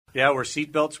Yeah, where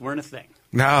seatbelts weren't a thing.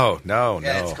 No.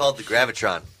 Yeah, it's called the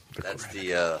Gravitron. That's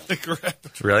the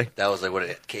Gravitron. Really? that was like what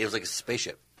it was like a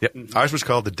spaceship. Yep. Ours was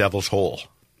called the Devil's Hole.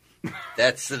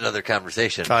 That's another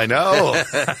conversation. I know.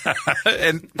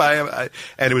 and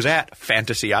it was at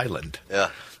Fantasy Island. Yeah.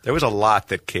 There was a lot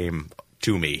that came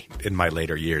to me in my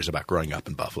later years about growing up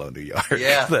in Buffalo, New York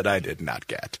that I did not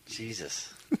get.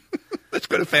 Jesus. Let's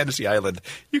go to Fantasy Island.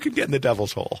 You can get in the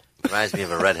Devil's Hole. Reminds me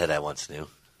of a redhead I once knew.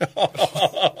 Wish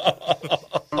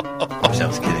I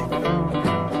was kidding.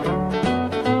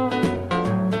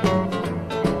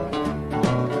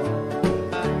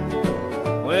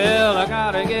 Well, I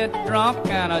gotta get drunk,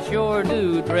 and I sure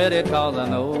do dread it, 'cause I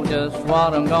know just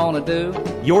what I'm gonna do.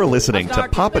 You're listening to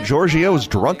Papa Giorgio's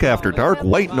Drunk After Dark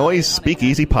White Noise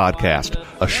Speakeasy Podcast,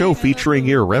 a show featuring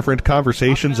irreverent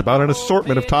conversations about an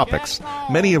assortment of topics,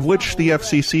 many of which the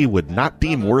FCC would not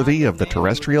deem worthy of the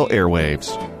terrestrial airwaves.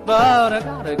 But I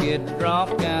gotta get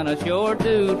drunk, and I sure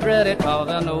do dread it, 'cause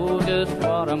I know just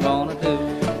what I'm gonna do.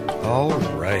 All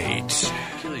right.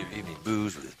 Kill your evening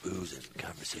booze with booze and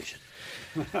conversation.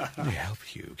 Let me help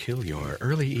you kill your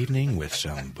early evening with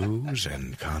some booze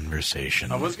and conversation.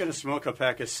 I was going to smoke a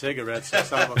pack of cigarettes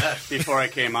before I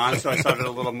came on, so I sounded a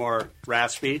little more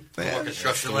raspy. More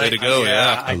construction Way to go,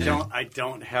 yeah. I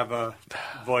don't have a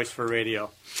voice for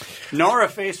radio, nor a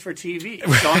face for TV.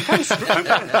 So I'm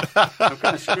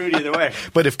kind of screwed either way.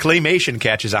 But if Claymation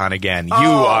catches on again, you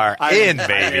are in,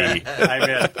 baby. I'm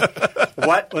in.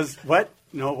 What was that?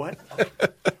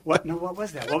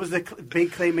 What was the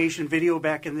big Claymation video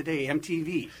back in the day?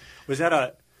 MTV. Was that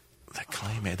a... The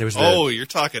Claymation. There was you're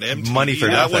talking MTV. Money for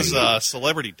That Nothing. was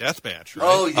Celebrity Deathmatch, right?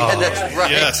 Oh, yeah, that's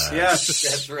right. Yes. Yes.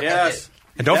 That's right. Yes.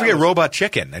 And don't forget Robot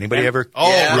Chicken. Anybody ever?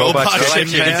 Yeah. Robot Chicken.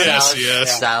 Chicken.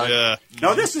 Yes. Salad. Yeah.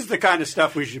 No, this is the kind of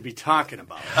stuff we should be talking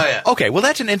about. Oh, yeah. Okay, well,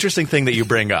 that's an interesting thing that you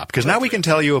bring up, because now we can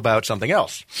tell you about something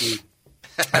else.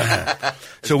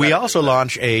 So we also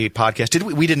launch a podcast.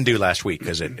 We didn't do last week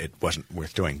because it wasn't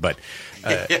worth doing. But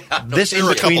this there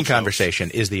were a couple in-between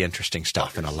conversation is the interesting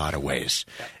stuff in a lot of ways.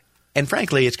 And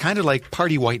frankly, it's kind of like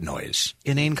party white noise,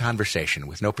 inane conversation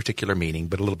with no particular meaning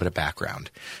but a little bit of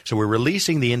background. So we're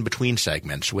releasing the in-between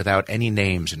segments without any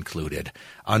names included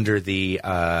under the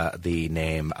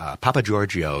name Papa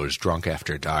Giorgio's Drunk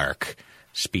After Dark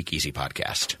Speakeasy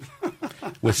Podcast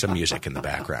with some music in the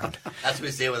background. That's what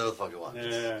we say whatever the fuck you want.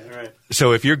 Yeah, right.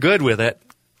 So if you're good with it,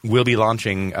 we'll be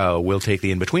launching, we'll take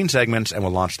the in-between segments and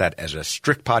we'll launch that as a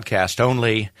strict podcast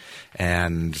only.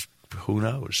 And who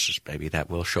knows, maybe that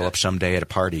will show up someday at a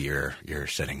party you're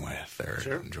sitting with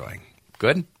or enjoying.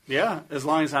 Good? Yeah, as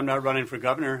long as I'm not running for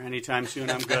governor anytime soon,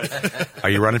 I'm good. Are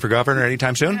you running for governor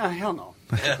anytime soon? Yeah, hell no.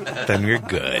 Then you're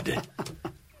good.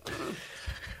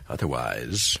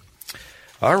 Otherwise...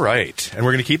 All right. And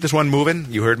we're going to keep this one moving.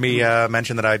 You heard me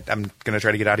mention that I'm going to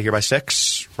try to get out of here by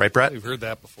 6. Right, Brett? We've heard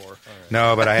that before. All right.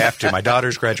 No, but I have to. My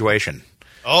daughter's graduation.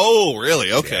 Oh,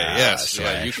 really? Okay, Yeah, yes. so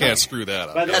Yeah, you can't screw that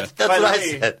up. By the- Yeah. That's by what the I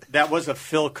way, said. That was a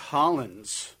Phil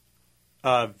Collins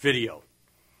video,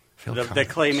 the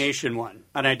Claymation one.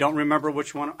 And I don't remember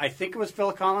which one. I think it was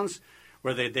Phil Collins,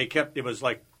 where they kept, it was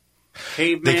like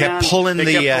caveman. They kept pulling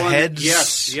heads.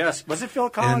 Yes. Was it Phil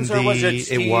Collins or was it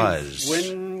Steve? It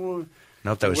was.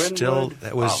 Nope, that was Winwood? still,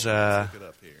 that was Look it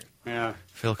up here. Yeah,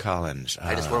 Phil Collins.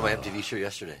 I just wore my MTV shirt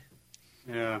yesterday.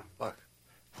 yeah. Fuck.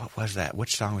 What was that?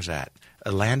 Which song was that?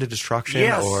 A Land of Destruction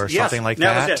Yes, or yes, something like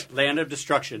that? That was it. Land of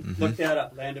Destruction. Look that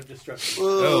up. Land of Destruction.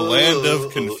 Oh, Land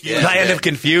of Confusion. Land of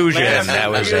Confusion. Land of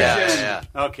That was it. Yeah.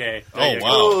 Okay. there Oh, you go.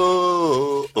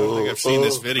 wow. I don't think I've seen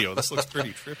this video. This looks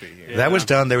pretty trippy here. That was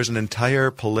done. There was an entire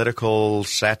political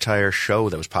satire show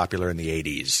that was popular in the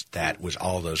 80s that was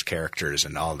all those characters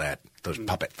and all that, those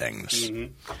puppet things.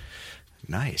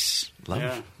 Nice.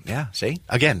 Love. Yeah, see?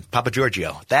 Again, Papa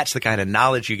Giorgio. That's the kind of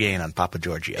knowledge you gain on Papa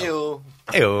Giorgio. Ew.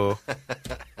 Ew.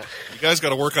 You guys got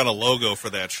to work on a logo for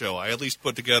that show. I at least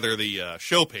put together the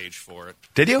show page for it.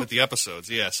 Did you? With the episodes.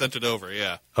 Yeah, sent it over,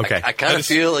 yeah. Okay. I kind of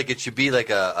feel like it should be like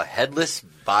a headless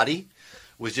body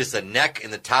with just a neck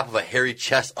and the top of a hairy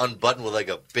chest unbuttoned with like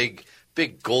a big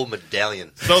gold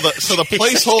medallion. So the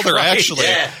placeholder Christ. actually,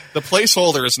 the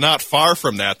placeholder is not far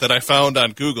from that I found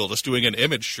on Google just doing an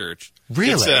image search.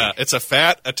 Really? It's a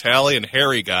fat Italian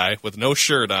hairy guy with no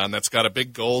shirt on that's got a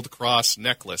big gold cross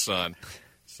necklace on.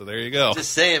 So there you go.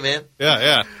 Just saying, man.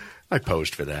 Yeah. I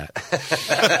posed for that.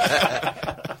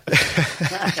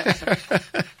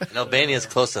 And Albania is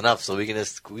close enough, so we can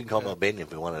call them Albania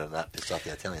if we wanted to not piss off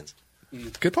the Italians.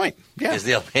 Good point. Yeah. Because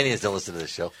the Albanians don't listen to this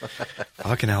show.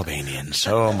 Fucking Albanians.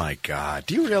 Oh, my God.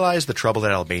 Do you realize the trouble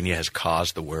that Albania has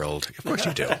caused the world? Of course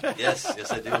you do. Yes,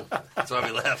 I do. That's why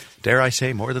we left. Dare I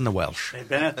say more than the Welsh. They've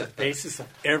been at the basis of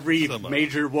every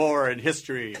major war in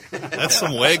history. That's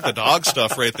some Wag the Dog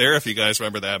stuff right there, if you guys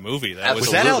remember that movie. That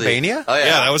Was that Albania? Oh, yeah.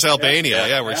 Yeah, that was Albania.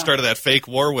 Yeah, where he started that fake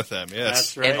war with them.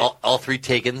 Yes. That's right. And all three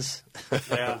Takens.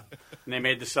 Yeah. And they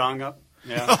made the song up.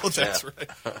 Yeah. Oh, that's right.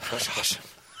 That's awesome.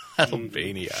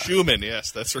 Albania. Schumann,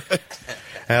 yes, that's right.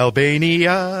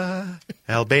 Albania.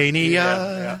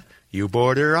 Yeah. You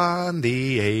border on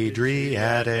the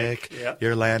Adriatic. Yeah.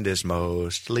 Your land is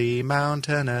mostly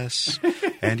mountainous.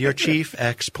 And your chief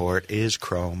export is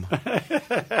chrome. Good.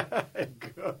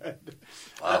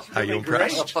 Wow. Are you Really impressed?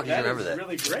 great. How the fuck do you remember is that?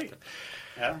 Really great.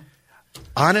 Yeah.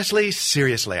 Honestly,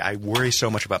 seriously, I worry so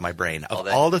much about my brain. Of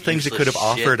that all the things it could have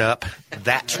useless shit. offered up,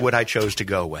 that's what I chose to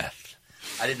go with.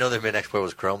 I didn't know their main export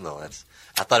was chrome, though.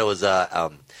 I thought it was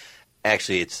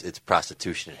actually it's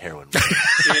prostitution and heroin.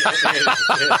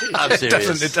 I'm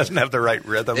serious. It doesn't have the right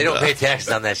rhythm. They don't pay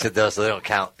taxes on that shit, though, so they don't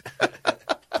count.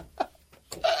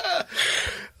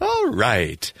 All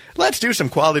right. Let's do some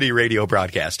quality radio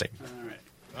broadcasting.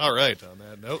 All right, on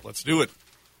that note, let's do it.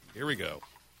 Here we go.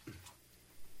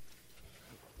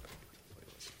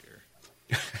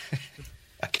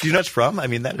 Do you know what it's from? I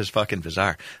mean, that is fucking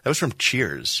bizarre. That was from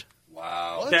Cheers.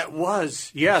 Wow. That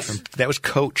was, yes. That was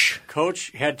Coach.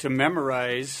 Coach had to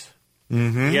memorize.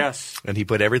 Yes. And he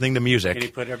put everything to music. And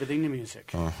he put everything to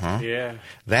music. Uh-huh. Yeah.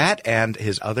 That and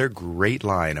his other great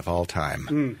line of all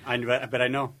time. I bet I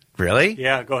know. Really?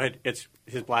 Yeah, go ahead. It's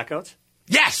his blackouts?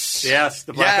 Yes! Yes,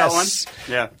 the blackout Yes! one?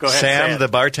 Yeah, go ahead. Sam, say it. the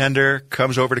bartender,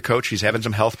 comes over to Coach. He's having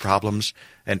some health problems.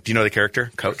 And do you know the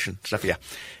character? Coach and stuff? Yeah.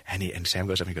 And Sam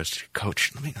goes up and he goes,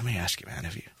 Coach, let me ask you, man,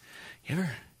 have you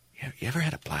ever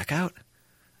had a blackout?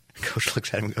 And Coach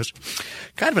looks at him and goes,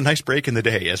 kind of a nice break in the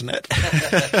day, isn't it?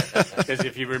 Because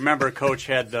if you remember, Coach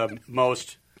had the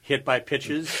most hit by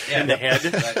pitches in the head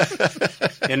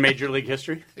in Major League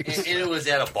history. And it was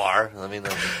at a bar. I mean,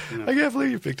 I can't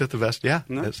believe you picked up the best. Yeah.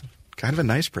 No. It's kind of a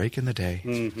nice break in the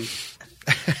day.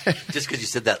 just because you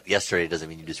said that yesterday doesn't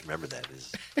mean you just remember that.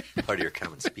 It's part of your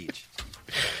common speech.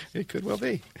 It could well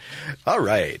be. All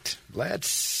right. Let's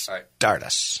start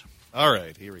us. All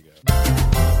right, here we go.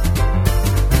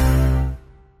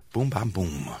 Boom, bam,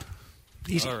 boom.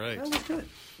 Easy. All right. That was good.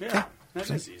 Yeah, that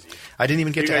was easy. I didn't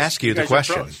even get to ask you the guys are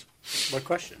question. pros. What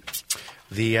question?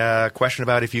 The question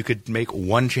about if you could make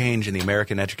one change in the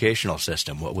American educational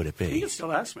system, what would it You be? can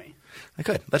still ask me. I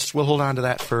could. We'll hold on to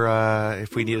that for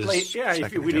if we need a Late, yeah, if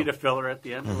second we or need two. a filler at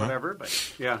the end or whatever.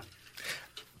 But yeah.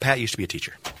 Pat used to be a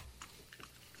teacher.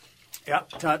 Yeah,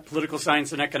 taught political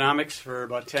science and economics for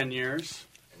about 10 years.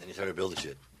 And then you started building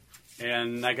shit.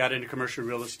 And I got into commercial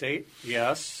real estate,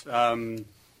 yes. My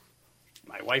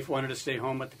wife wanted to stay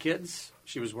home with the kids.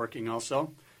 She was working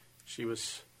also. She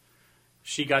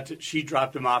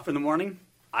dropped them off in the morning.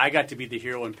 I got to be the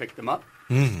hero and pick them up.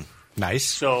 Nice.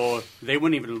 So they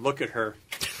wouldn't even look at her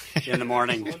in the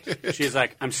morning. She's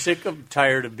like, I'm sick of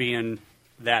tired of being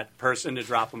that person to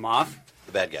drop them off.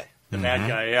 The bad guy. The bad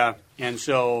guy, yeah. And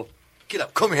so Get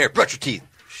up, come here, brush your teeth.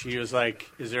 she was like,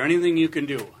 is there anything you can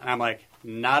do? And I'm like,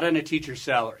 not on a teacher's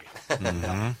salary.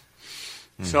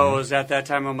 So it was at that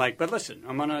time I'm like, but listen,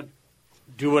 I'm going to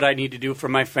do what I need to do for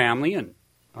my family. And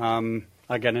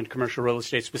I got into commercial real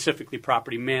estate, specifically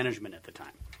property management at the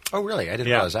time. Oh, really? I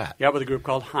didn't realize that. Yeah, with a group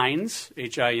called Hines,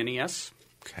 Hines.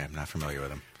 Okay, I'm not familiar with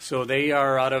them. So they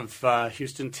are out of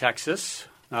Houston, Texas.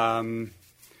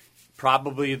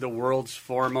 Probably the world's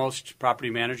foremost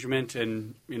property management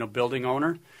and building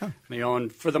owner. Huh. They own,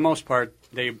 for the most part,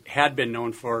 they had been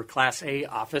known for Class A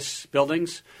office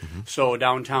buildings. So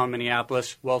downtown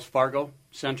Minneapolis, Wells Fargo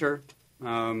Center.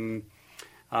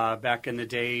 Back in the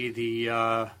day,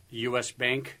 the U.S.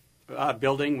 Bank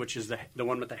building, which is the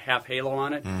one with the half halo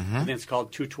on it. I think it's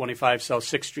called 225 South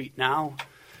 6th Street now.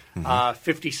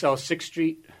 50 South 6th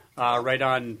Street, right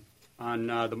on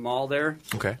the mall there.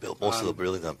 Okay. Built most of the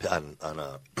buildings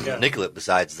on Nicollet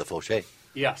besides the Fauché.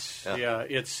 Yes. Yeah.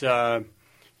 It's and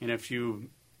if you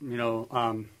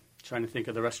trying to think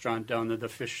of the restaurant down there,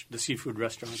 the seafood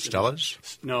restaurant.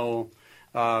 Stella's? No.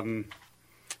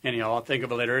 Anyhow, I'll think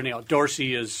of it later. Anyhow,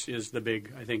 Dorsey is the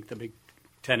big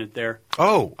tenant there.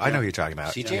 Oh, I know who you're talking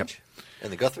about. Sea Change?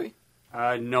 And the Guthrie?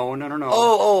 No.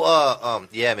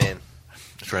 Yeah, man.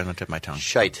 It's right on the tip of my tongue.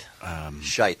 Shite.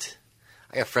 Shite.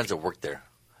 I got friends that work there.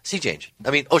 Sea Change.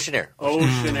 I mean, Ocean Air.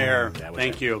 Ocean Air.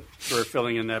 Thank you for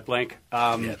filling in that blank.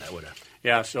 Yeah, that would have.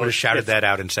 Yeah, so Would have shouted that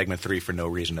out in segment 3 for no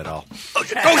reason at all.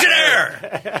 Ocean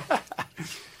Air!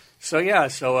 So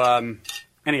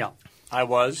anyhow, I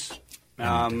was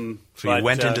So you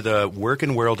went into the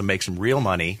working world to make some real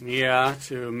money. Yeah,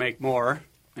 to make more.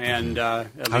 And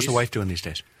how's the wife doing these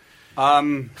days?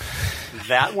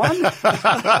 That one?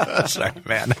 Sorry,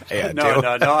 man.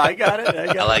 No, I got it.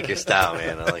 I like your style,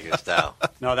 man. I like your style.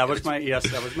 No, that was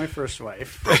my first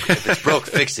wife. If it's broke,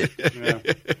 fix it. Yeah.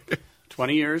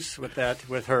 20 years with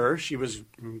her. She was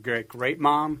great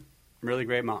mom, really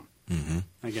great mom. Mm-hmm.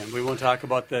 Again, we won't talk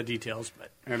about the details,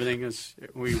 but everything is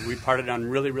we parted on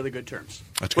really, really good terms.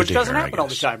 That's which good doesn't hear, happen all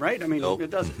the time, right? I mean, Nope. it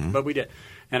doesn't, but we did.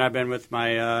 And I've been with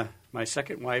my my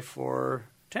second wife for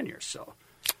 10 years, so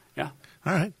yeah.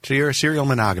 All right. So you're a serial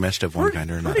monogamist of one kind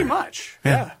or another. Pretty much.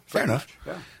 Yeah. Yeah. Fair enough.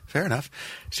 Yeah. Fair enough.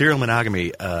 Serial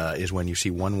monogamy is when you see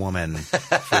one woman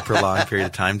for a prolonged period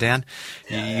of time, Dan.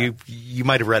 You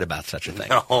might have read about such a thing.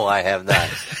 No, I have not,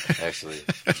 actually.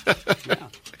 Yeah.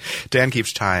 Dan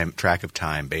keeps track of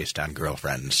time based on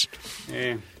girlfriends.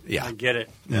 Yeah. I get it.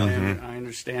 I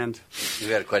understand.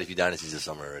 You've had quite a few dynasties this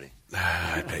summer already.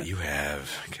 I bet you have.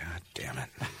 God damn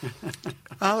it.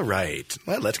 All right.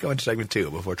 Well, let's go into segment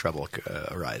 2 before trouble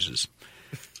arises.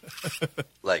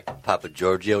 Like Papa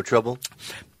Giorgio trouble?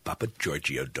 Papa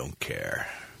Giorgio don't care.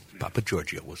 Papa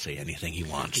Giorgio will say anything he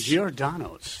wants.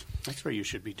 Giordano's. That's where you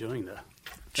should be doing the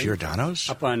Giordano's?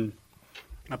 up in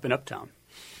Uptown.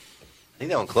 I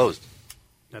think that one closed.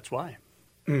 That's why.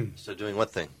 So doing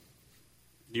what thing?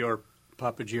 Your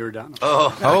Papa Giordano.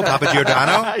 Oh, Papa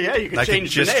Giordano? Yeah, you can I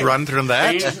change could the just name. run through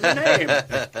that? Change the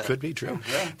name. Could be true.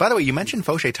 By the way, you mentioned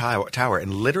Fauché Tower,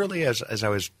 and literally as I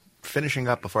was finishing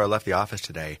up before I left the office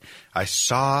today, I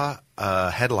saw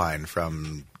a headline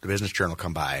from the Business Journal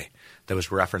come by that was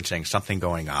referencing something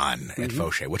going on at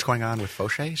Fauché. What's going on with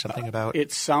Fauché? Something about...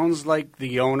 It sounds like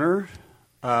the owner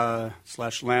 /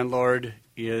 landlord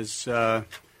is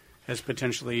has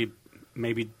potentially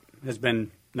has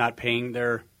been not paying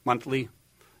their monthly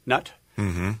nut,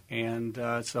 and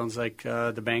it sounds like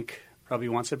the bank probably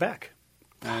wants it back.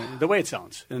 The way it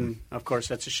sounds, and of course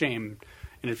that's a shame,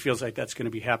 and it feels like that's going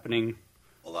to be happening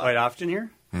quite often here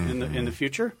in the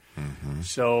future.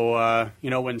 So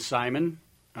when Simon,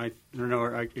 I don't know,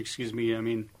 excuse me, I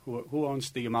mean who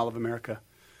owns the Mall of America?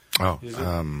 Oh, Is it-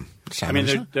 Simon, I mean,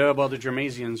 is it? the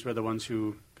Germaisians were the ones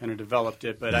who kind of developed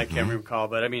it, but I can't recall.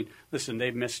 But I mean, listen,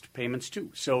 they've missed payments too.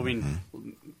 So I mean,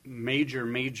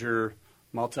 major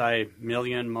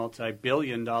multi-million,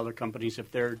 multi-billion-dollar companies,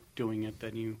 if they're doing it,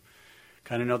 then you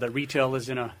kind of know that retail is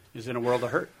in a world of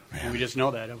hurt, and we just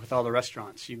know that with all the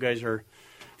restaurants. You guys are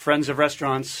friends of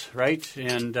restaurants, right?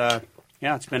 And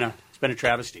it's been a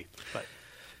travesty. But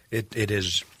It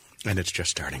is, and it's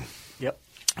just starting. yep.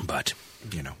 But,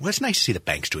 well, it's nice to see the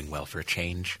banks doing well for a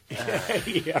change. Yeah,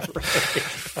 right.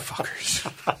 Fuckers.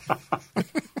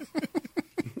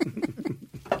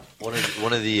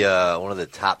 one of the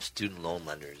top student loan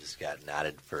lenders got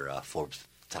nodded for Forbes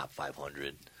Top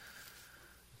 500.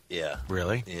 Yeah.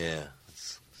 Really? Yeah.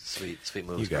 It's sweet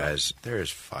moves. You guys, there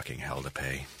is fucking hell to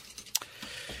pay.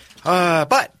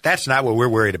 But that's not what we're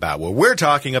worried about. What we're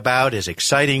talking about is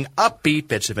exciting, upbeat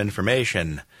bits of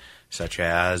information, such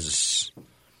as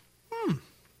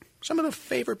some of the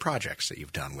favorite projects that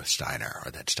you've done with Steiner or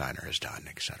that Steiner has done,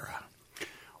 etc.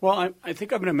 Well, I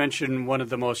think I'm going to mention one of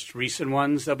the most recent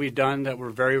ones that we've done that we're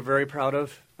very, very proud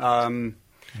of,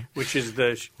 which is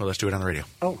the... Well, let's do it on the radio.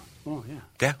 Oh, well, yeah.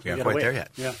 Yeah, we aren't quite there yet.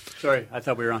 Yeah, sorry, I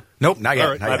thought we were on. Nope, not yet.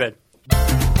 All right, not my yet. bad.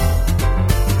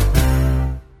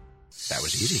 That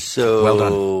was easy. So well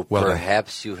done. Well done.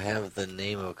 perhaps you have the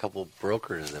name of a couple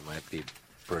brokers that might be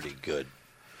pretty good.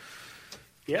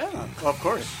 Yeah, well, of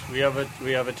course. We have a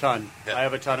ton. Yeah. I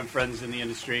have a ton of friends in the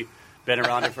industry. Been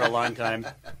around it for a long time.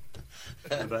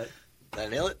 But Did I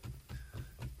nail it?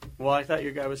 well, I thought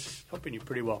your guy was helping you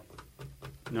pretty well.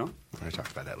 No? We're going to talk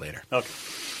about that later. Okay.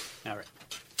 All right.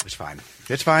 It's fine.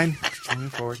 It's fine. Let's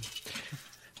move forward.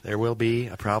 There will be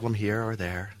a problem here or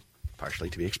there, partially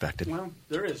to be expected. Well,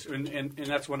 there is, and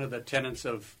that's one of the tenets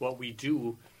of what we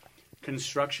do.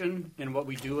 Construction and what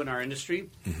we do in our industry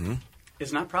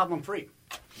is not problem free.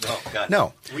 No, God.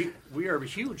 No. We are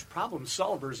huge problem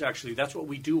solvers. Actually, that's what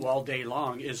we do all day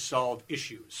long is solve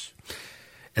issues.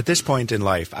 At this point in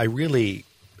life, I really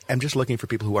am just looking for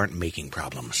people who aren't making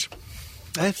problems.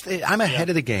 I'm ahead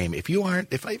of the game. If you are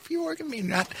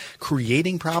not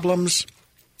creating problems,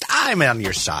 I'm on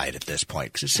your side at this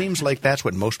point because it seems like that's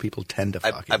what most people tend to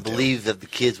fucking I do. believe that the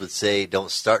kids would say, "Don't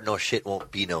start no shit,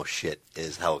 won't be no shit,"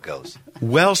 is how it goes.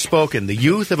 Well spoken. The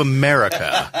youth of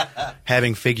America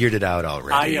having figured it out I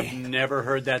already. have never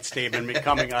heard that statement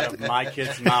coming out of my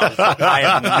kids' mouths. I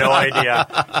have no idea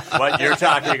what you're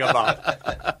talking about.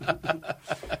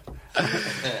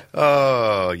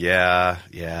 Oh, yeah.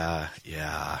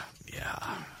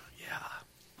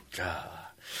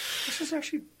 This is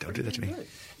actually Don't do that to me. good.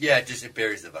 Yeah, it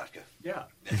buries the vodka. Yeah.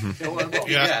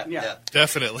 Yeah.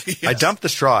 Definitely. I dumped the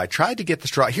straw. I tried to get the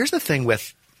straw. Here's the thing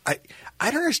with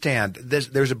I don't understand.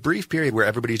 There's a brief period where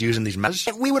everybody's using these methods.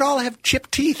 We would all have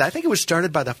chipped teeth. I think it was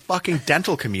started by the fucking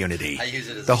dental community. I use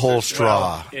it as the a whole surgeon.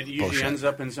 straw. It usually bullshit. ends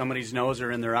up in somebody's nose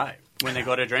or in their eye when they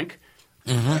go to drink.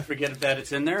 I forget that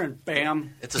it's in there, and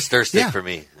bam. It's a stir stick Yeah. for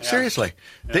me. Seriously.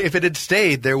 If it had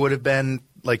stayed, there would have been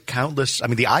like countless. I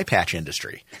mean, the eye patch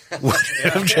industry would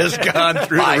have just gone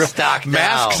through Buy the roof. stock now.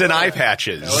 Masks and eye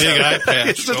patches. Big eye patch.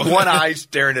 It's just one eye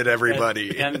staring at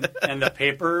everybody. And the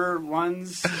paper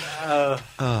ones.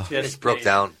 It's broke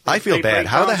down. I feel They bad. break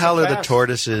How down the so hell are the fast.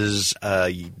 tortoises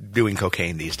doing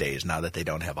cocaine these days now that they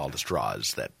don't have all the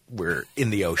straws that were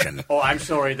in the ocean? Oh, I'm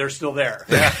sorry, they're still there.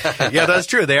 Yeah, that's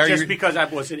true. They are. Just because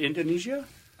was it Indonesia?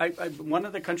 One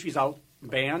of the countries out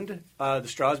banned the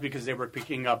straws because they were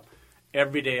picking up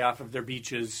every day off of their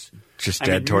beaches. Just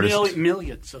dead tortoises?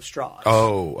 Millions of straws.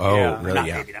 Oh, really? Not,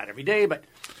 Yeah. Maybe not every day, but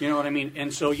you know what I mean.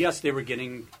 And so yes, they were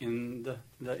getting in the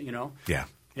Yeah.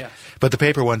 Yes. But the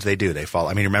paper ones, they do. They fall.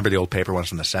 I mean, remember the old paper ones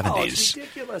from the 70s? Oh, it's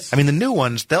ridiculous. I mean, the new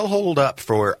ones, they'll hold up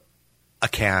for a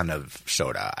can of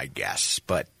soda, I guess.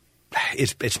 But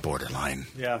it's borderline.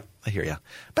 Yeah. I hear you.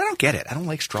 But I don't get it. I don't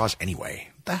like straws anyway.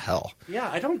 What the hell? Yeah,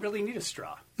 I don't really need a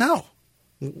straw. No.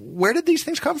 Where did these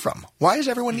things come from? Why does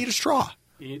everyone need a straw?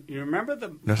 You remember the?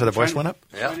 Notice how the voice went up?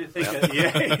 Yeah.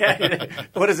 Yeah.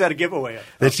 What is that a giveaway of?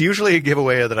 It's usually a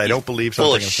giveaway that I don't believe something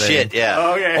Full of I'm saying. shit, yeah.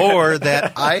 Okay. Or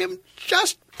that I am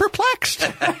just perplexed.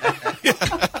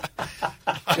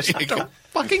 Just don't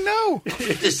fucking know.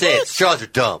 Just say it. Straws are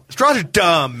dumb. Straws are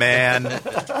dumb, man.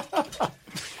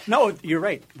 No, you're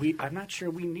right. I'm not sure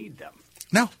we need them.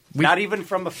 No. Not even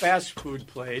from a fast food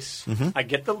place. Mm-hmm. I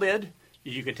get the lid.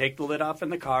 You could take the lid off in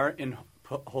the car and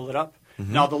hold it up.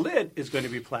 Mm-hmm. Now the lid is going to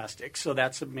be plastic, so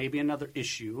that's maybe another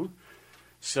issue.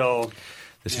 So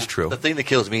This is true. The thing that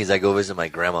kills me is I go visit my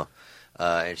grandma,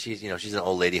 and she's an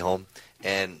old lady home,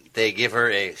 and they give her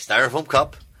a styrofoam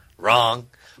cup, wrong,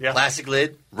 Yeah. plastic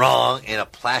lid, wrong, and a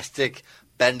plastic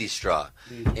bendy straw.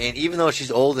 And even though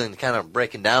she's old and kind of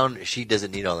breaking down, she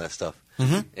doesn't need all that stuff.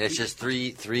 Mm-hmm. And it's just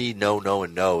three no,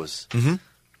 and no's. Mm-hmm.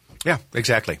 Yeah,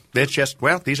 exactly. It's just,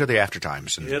 well, these are the after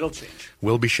times, and it'll change.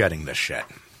 we'll be shedding this shit.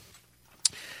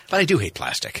 But I do hate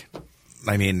plastic.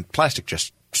 I mean, plastic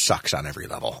just sucks on every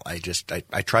level. I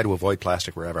try to avoid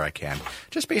plastic wherever I can,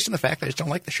 just based on the fact that I just don't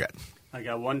like the shit. I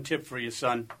got one tip for you,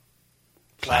 son.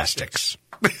 Plastics.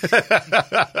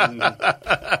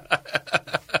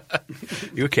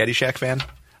 You a Caddyshack fan?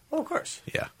 Oh, of course.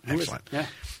 Yeah, Who is- excellent. Yeah.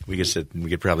 We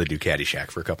could probably do Caddyshack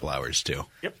for a couple hours too.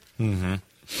 Yep. And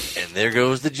there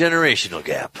goes the generational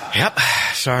gap. Yep.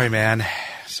 Sorry, man.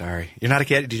 Sorry. You're not a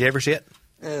Caddy. Did you ever see it?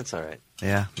 It's all right.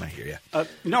 Yeah, I hear you.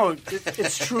 No,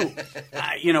 it's true.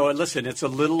 Listen, it's a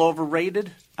little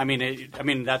overrated. I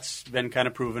mean, that's been kind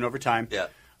of proven over time. Yeah.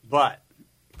 But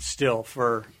still,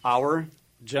 for our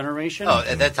generation, Oh,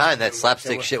 at that time, that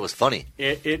slapstick shit was funny.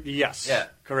 yes, Yeah.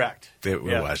 correct. It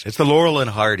Yeah. was. It's the Laurel and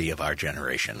Hardy of our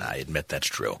generation. I admit that's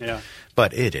true. Yeah.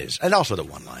 But it is. And also the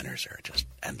one-liners are just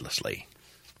endlessly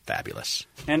fabulous.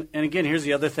 And again, here's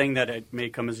the other thing that it may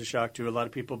come as a shock to a lot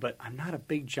of people, but I'm not a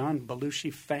big John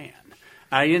Belushi fan.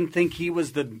 I didn't think he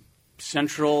was the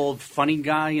central funny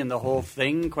guy in the whole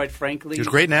thing, quite frankly. He was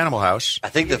great in Animal House. I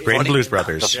think the Great in funny, Blues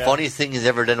Brothers. The funniest thing he's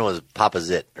ever done was Papa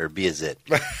Zit or Be a Zit.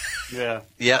 Yeah.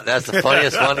 Yeah, that's the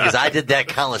funniest one because I did that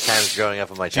countless times growing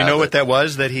up in my childhood. Do you know what that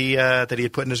was that he had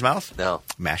put in his mouth? No.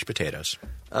 Mashed potatoes.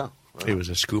 Oh, well, It was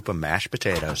a scoop of mashed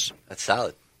potatoes. that's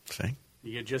solid. See?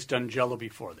 You had just done Jell-O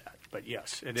before that, but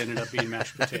yes, it ended up being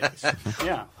mashed potatoes.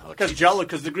 Yeah, because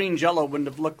the green Jell-O wouldn't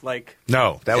have looked like.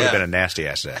 No, that would have Yeah. been a nasty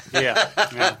asset.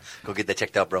 Yeah. Go get that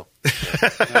checked out, bro.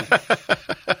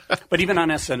 But even on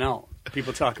SNL,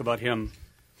 people talk about him.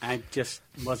 I just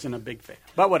wasn't a big fan,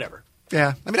 but whatever.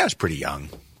 Yeah, I mean, I was pretty young,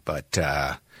 but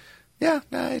yeah,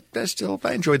 I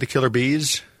enjoyed the Killer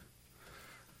Bees.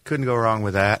 Couldn't go wrong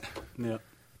with that. Yeah.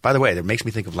 By the way, that makes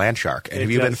me think of Land Shark. And It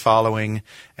have you been does. following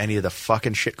any of the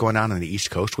fucking shit going on the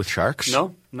East Coast with sharks?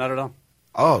 No, not at all.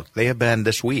 Oh, they have been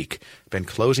this week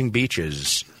closing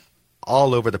beaches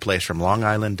all over the place from Long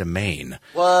Island to Maine.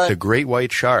 What? The great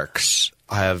white sharks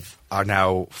are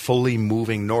now fully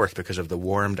moving north because of the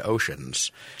warmed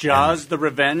oceans. Jaws: The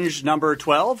Revenge, number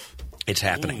 12. It's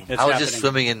happening. It's I was happening. just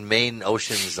swimming in Maine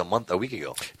oceans a week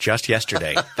ago. Just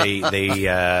yesterday,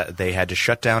 they had to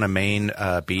shut down a Maine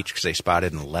beach because they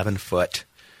spotted an 11-foot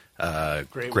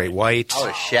great white. I would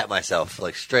have shat myself,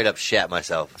 like straight up shat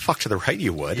myself. Fuck to the right,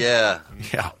 you would. Yeah.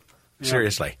 Yeah.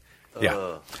 Seriously.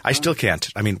 Yeah. I still can't.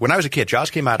 I mean, when I was a kid, Jaws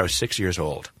came out, I was 6 years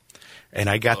old. And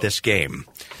I got this game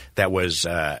that was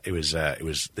it was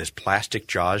this plastic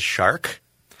Jaws shark,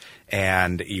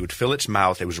 and you would fill its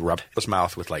mouth. It was rub its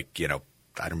mouth with I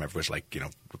don't remember, it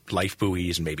was life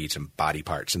buoys and maybe some body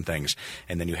parts and things.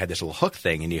 And then you had this little hook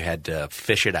thing, and you had to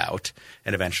fish it out,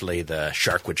 and eventually the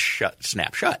shark would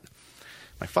snap shut.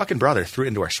 My fucking brother threw it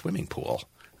into our swimming pool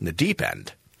in the deep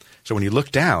end. So when you look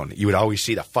down, you would always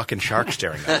see the fucking shark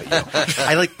staring up at you.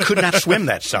 I could not swim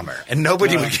that summer, and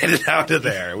nobody would get it out of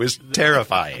there. It was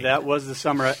terrifying. That was the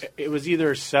summer. It was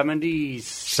either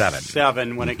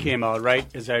 77 when it came out, right?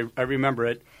 As I remember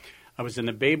it. I was in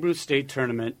the Babe Ruth State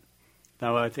Tournament.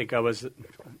 Now I think I was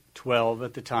 12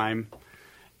 at the time,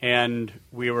 and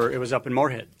it was up in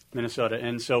Moorhead, Minnesota,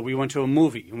 and so we went to a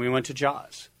movie, and we went to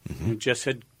Jaws. It just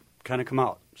had kind of come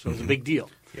out, so it was a big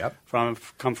deal. Yep.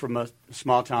 Come from a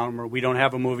small town where we don't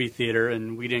have a movie theater,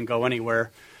 and we didn't go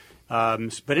anywhere.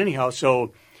 But anyhow,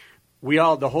 so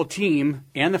the whole team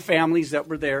and the families that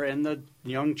were there and the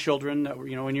young children that were,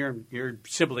 and your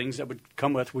siblings that would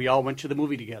come with, we all went to the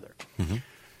movie together. Mm-hmm.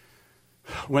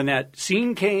 When that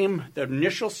scene came, the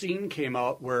initial scene came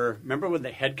out where, remember when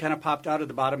the head kind of popped out of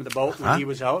the bottom of the boat when he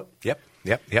was out? Yep.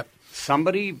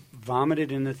 Somebody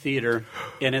vomited in the theater,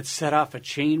 and it set off a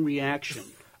chain reaction.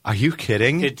 Are you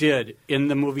kidding? It did, in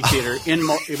the movie theater.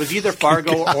 It was either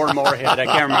Fargo or Moorhead. I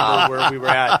can't remember where we were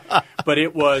at. But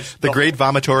it was... The Great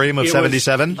Vomitorium of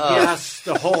 77? Yes,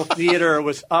 the whole theater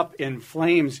was up in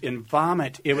flames, in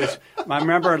vomit. It was... I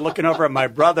remember looking over at my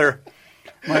brother,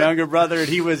 my younger brother, and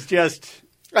he was just...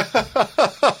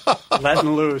 letting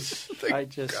loose.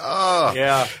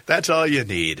 Yeah. That's all you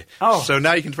need. Oh. So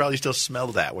now you can probably still smell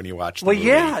that when you watch the movie.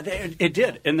 Yeah, it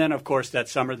did. And then, of course, that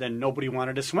summer, then nobody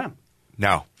wanted to swim.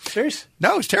 No. Serious?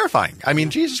 No, it's terrifying. I mean,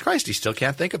 Jesus Christ, you still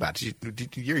can't think about it.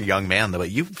 You're a young man, though.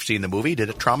 You've seen the movie. Did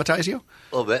it traumatize you?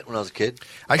 A little bit when I was a kid.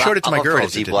 I showed it to my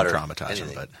girls. Deep It water, didn't traumatize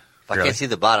them. But if I can't see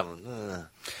the bottom...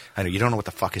 I know. You don't know what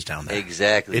the fuck is down there.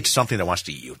 Exactly. It's something that wants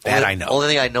to eat you. That I know. The only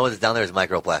thing I know is down there is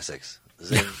microplastics.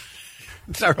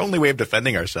 It's our only way of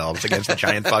defending ourselves against the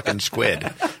giant fucking squid.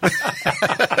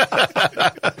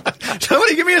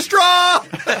 Somebody give me a straw!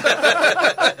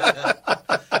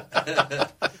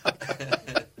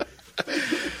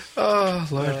 Oh,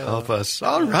 Lord help us.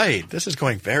 All right. This is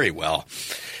going very well.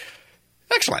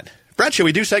 Excellent. Brett, shall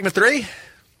we do segment 3?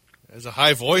 There's a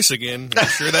high voice again. I'm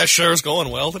sure that show's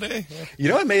going well today. Yeah. You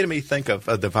know what made me think of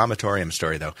the vomitorium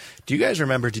story, though? Do you guys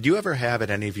remember, did you ever have at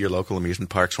any of your local amusement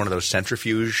parks one of those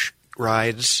centrifuge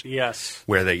rides? Yes.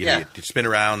 Where you spin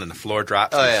around and the floor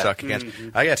drops and stuck against. Mm-hmm.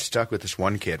 I got stuck with this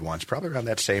one kid once, probably around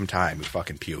that same time, who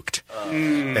fucking puked.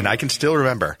 And I can still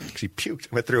remember, because he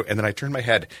puked, went through, and then I turned my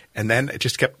head, and then it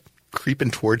just kept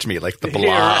creeping towards me like the blob.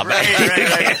 Yeah, right. You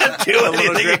can't do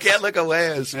anything. You can't look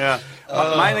away. Yeah.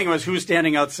 My thing was who's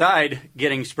standing outside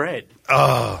getting sprayed.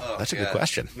 Oh, that's a good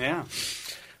question. Yeah.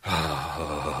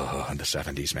 Oh, the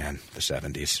 70s, man. The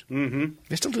 70s. Mm-hmm.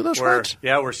 They still do those rides?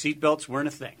 Yeah, where seatbelts weren't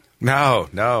a thing. No.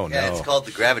 Yeah, it's called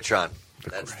the Gravitron.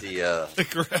 That's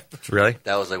Really?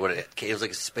 That was like what it was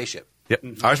like a spaceship. Yep.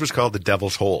 Mm-hmm. Ours was called the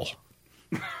Devil's Hole.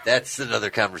 That's another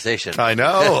conversation. I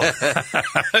know.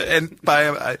 and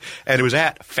it was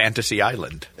at Fantasy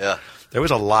Island. Yeah. There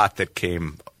was a lot that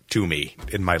came to me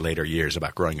in my later years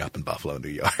about growing up in Buffalo, New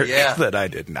York that I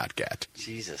did not get.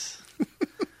 Jesus.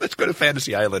 Let's go to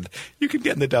Fantasy Island. You can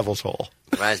get in the Devil's Hole.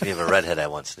 Reminds me of a redhead I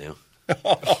once knew. I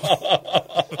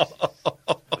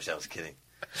wish I was kidding.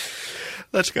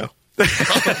 Let's go.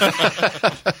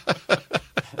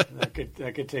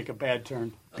 That could take a bad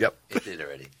turn. Yep. It did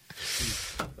already.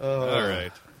 All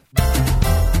right.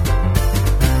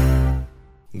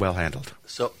 Well handled.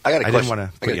 So I got a question. I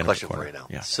got a question for you now.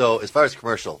 Yeah. So as far as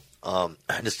commercial,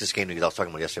 this just came to me because I was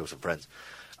talking about it yesterday with some friends.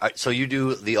 All right, so you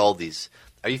do the Aldi's.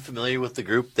 Are you familiar with the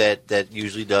group that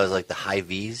usually does like the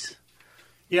Hy-Vees?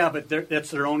 Yeah, but that's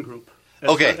their own group.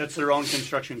 That's their own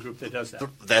construction group that does that.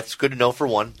 That's good to know for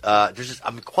one.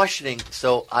 I'm questioning.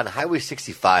 So on Highway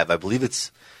 65, I believe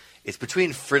it's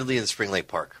between Fridley and Spring Lake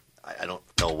Park. I don't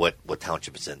know what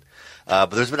township it's in, but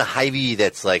there's been a Hy-Vee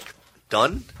that's like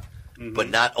done, but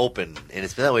not open, and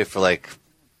it's been that way for like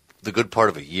the good part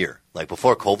of a year, like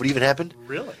before COVID even happened.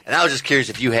 Really? And I was just curious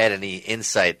if you had any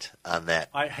insight on that.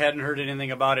 I hadn't heard anything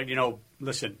about it.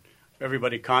 Listen,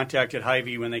 everybody contacted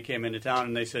Hy-Vee when they came into town,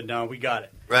 and they said, "No, we got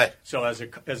it." Right. So as a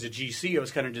GC, it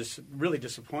was kind of just really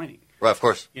disappointing. Right, of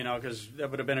course. Because that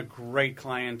would have been a great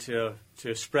client to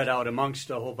spread out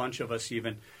amongst a whole bunch of us,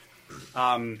 even.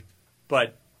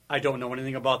 But I don't know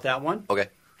anything about that one. Okay.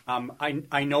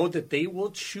 I know that they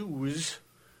will choose,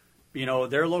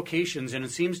 their locations, and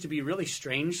it seems to be really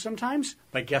strange sometimes.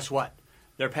 But guess what?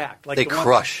 They're packed. Like They the one-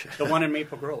 crush. the one in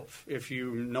Maple Grove. If you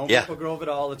know Yeah. Maple Grove at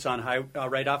all, it's on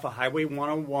right off of Highway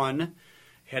 101,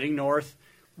 heading north,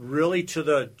 really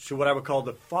to what I would call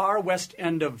the far west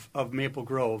end of Maple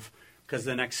Grove, because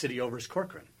the next city over is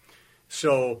Corcoran.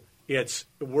 So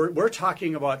we're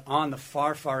talking about on the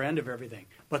far end of everything.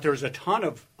 But there's a ton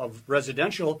of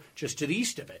residential just to the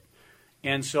east of it,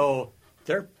 and so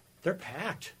they're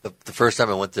packed. The first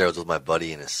time I went there, I was with my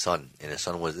buddy and his son. And his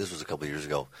son this was a couple of years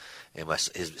ago, and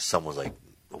his son was like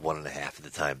 1.5 at the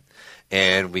time.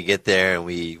 And we get there and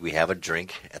we have a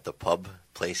drink at the pub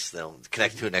place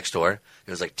connected to it next door.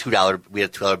 It was like $2. We had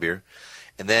a $2 beer,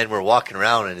 and then we're walking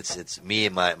around and it's me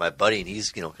and my buddy, and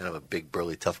he's kind of a big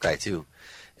burly tough guy too,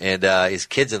 and his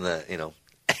kids in the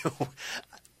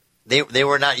They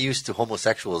were not used to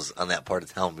homosexuals on that part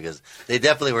of town because they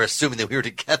definitely were assuming that we were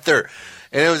together.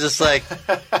 And it was just like,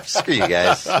 screw you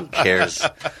guys. Who cares?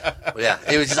 But yeah,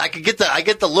 it was just, I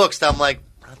get the looks. And I'm like,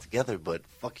 we're not together, but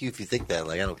fuck you if you think that.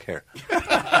 Like, I don't care.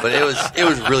 But it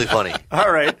was really funny.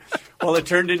 All right. Well, it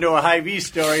turned into a Hy-Vee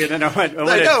story, and then I went a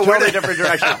totally different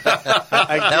direction. That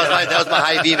was my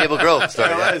Hy-Vee Maple Grove story.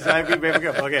 That was Hy-Vee Maple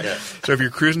Grove. Okay. Yeah. So if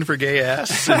you're cruising for gay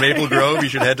ass in Maple Grove, you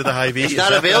should head to the Hy-Vee. It's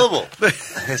not available.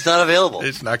 It's not available.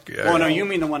 It's not good. Well, no, you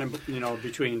mean the one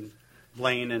between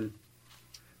Blaine and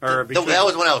between, That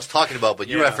was what I was talking about, but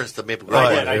you Yeah. referenced the Maple Grove. Oh,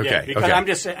 I yeah. did, Okay, because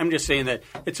okay. I'm just saying that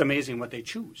it's amazing what they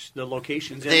choose, the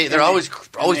locations. They're always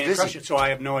they busy. crush it. So I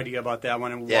have no idea about that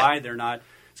one and Yeah. why they're not.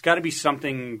 It's got to be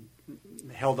something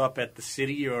held up at the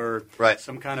city or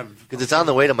some kind of. Because it's on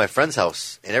the way to my friend's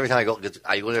house, and every time I go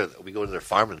there, we go to their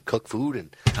farm and cook food,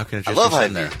 and How can it I just love be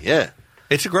sitting Hy-Vee. there? Yeah,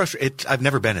 It's a grocery. I've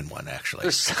never been in one actually.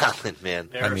 they're solid, man.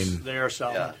 They are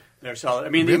solid. Yeah. They're solid. I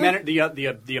mean, Really?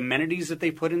 the amenities that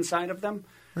they put inside of them.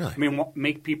 Really? I mean,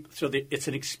 make people it's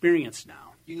an experience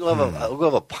now. You can go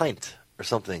have a pint or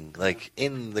something like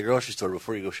in the grocery store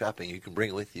before you go shopping. You can bring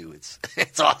it with you.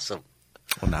 It's awesome.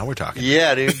 Well, now we're talking.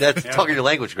 Yeah, dude, that's talking your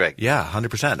language, Greg. Yeah,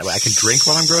 100%. I can drink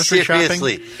while I'm grocery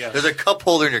Seriously, shopping. Yes. there's a cup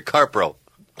holder in your cart, bro.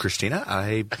 Christina,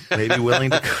 I may be willing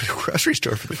to go to a grocery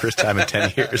store for the first time in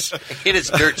 10 years. It is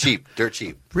dirt cheap. Dirt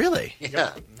cheap. Really?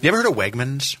 Yeah. You ever heard of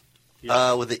Wegmans?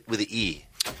 With the E.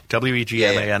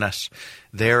 WEGMANS.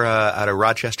 They're out of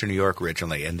Rochester, New York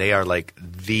originally, and they are like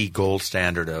the gold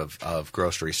standard of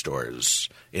grocery stores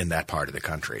in that part of the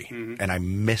country. Mm-hmm. And I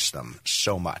miss them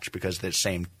so much because they're the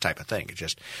same type of thing. It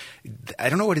just – I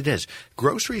don't know what it is.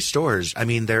 Grocery stores, I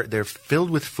mean, they're filled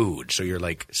with food, so you're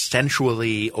like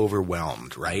sensually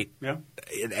overwhelmed, right? Yeah.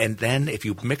 And then if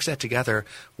you mix that together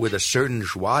with a certain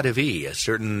joie de vivre, a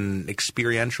certain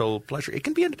experiential pleasure, it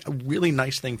can be a really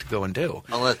nice thing to go and do.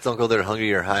 Unless don't go there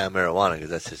hungry or high on marijuana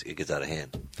because it gets out of hand.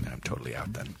 I'm totally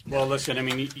out then. Well, listen, I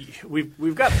mean,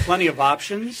 we've got plenty of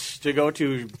options to go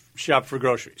to shop for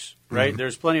groceries, right? Mm-hmm.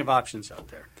 There's plenty of options out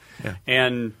there. Yeah.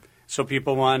 And so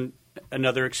people want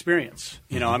another experience.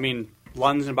 You know, I mean,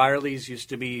 Lund's and Byerly's used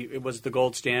to be, it was the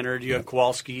gold standard. You have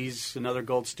Kowalski's, another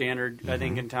gold standard, I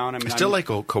think, in town. I mean, I still like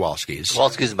Kowalski's.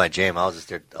 Kowalski's is my jam. I was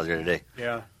there today.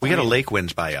 Yeah. We got a Lake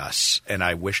Winds by us, and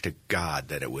I wish to God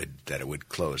that it would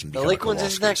close and The become Lake a Winds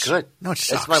isn't that good. No, it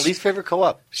sucks. It's my least favorite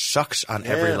co-op. Sucks on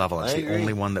every Yeah, level. It's I the agree.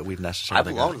 only one that we've I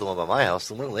necessarily belong got. to the one by my house.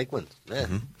 The one in Lake Winds. Yeah.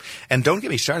 Mm-hmm. And don't get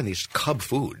me started on these Cub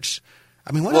Foods.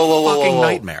 I mean, what Whoa, a fucking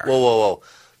nightmare. Whoa.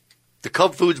 The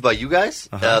Cub Foods by you guys,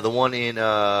 Uh-huh. the one in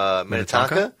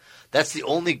Minnetonka, that's the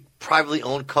only privately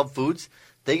owned Cub Foods.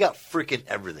 They got freaking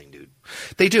everything, dude.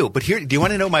 They do, but here, do you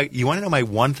want to know my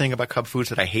one thing about Cub Foods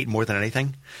that I hate more than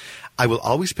anything? I will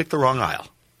always pick the wrong aisle.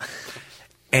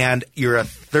 And you're a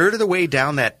third of the way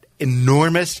down that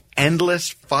enormous, endless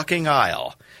fucking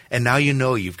aisle, and now you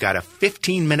know you've got a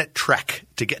 15-minute trek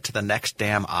to get to the next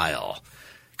damn aisle.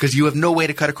 Because you have no way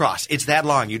to cut across. It's that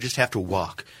long. You just have to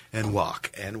walk and walk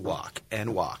and walk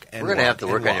and walk and We're going to have to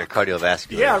work on your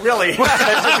cardiovascular. Yeah, really. I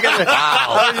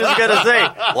was just going to say.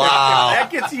 Wow.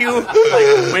 That gets you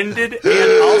like winded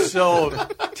and also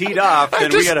teed off. Then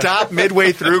we Just gotta stop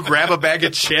midway through, grab a bag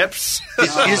of chips. You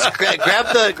just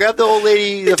grab the old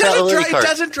lady, the fat old lady It cart.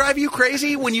 doesn't drive you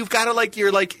crazy when you've got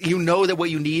to you know that what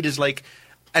you need is like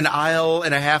an aisle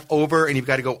and a half over, and you've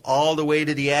got to go all the way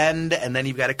to the end, and then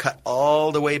you've got to cut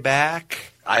all the way back.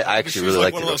 I Just actually use really like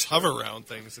like one of it. those hover round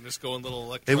things and just go in little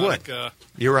It electronic. would.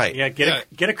 You're right. Yeah, get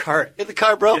a cart. Get the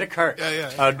car, bro. Get a cart.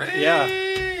 Yeah.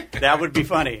 Yeah. That would be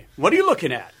funny. What are you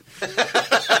looking at?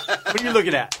 What are you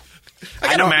looking at?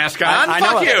 I got a mask on. I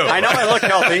Fuck know, you. I know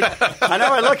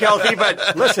I look healthy,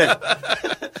 but listen.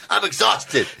 I'm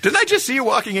exhausted. Didn't I just see you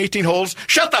walking 18 holes?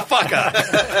 Shut the fuck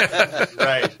up.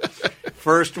 Right.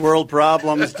 First world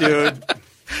problems, dude.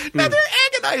 Now, they're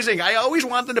agonizing. I always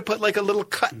want them to put like a little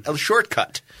cut, a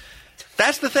shortcut.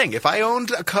 That's the thing. If I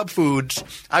owned a Cub Foods,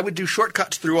 I would do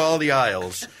shortcuts through all the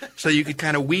aisles so you could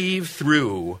kind of weave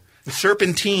through the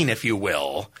serpentine, if you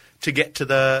will, to get to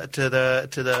the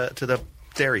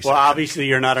dairy section. Well, obviously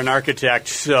you're not an architect,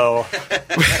 so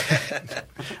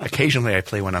Occasionally I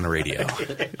play one on the radio.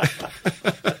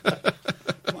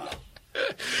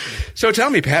 So tell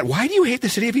me, Pat, why do you hate the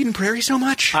city of Eden Prairie so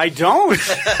much? I don't.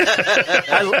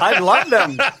 I love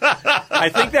them. I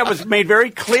think that was made very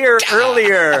clear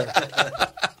earlier.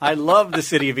 I love the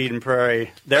city of Eden Prairie.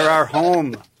 They're our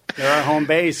home. They're our home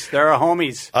base. They're our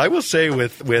homies. I will say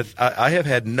I have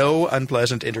had no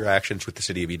unpleasant interactions with the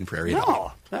city of Eden Prairie at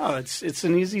all. No, it's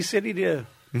an easy city to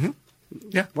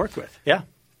work with. Yeah.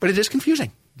 But it is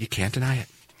confusing. You can't deny it.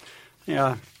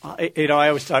 Yeah. I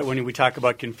always thought when we talk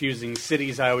about confusing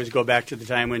cities, I always go back to the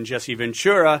time when Jesse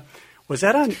Ventura was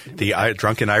that on the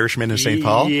Drunken Irishman in St.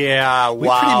 Paul? Yeah, we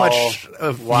pretty much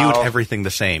viewed everything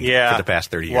the same for the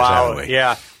past 30 years, haven't we?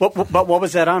 Yeah. But what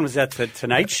was that on? Was that the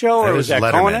Tonight Show or was that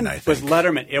Letterman, Conan? I think. It was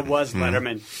Letterman. It was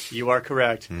Letterman. You are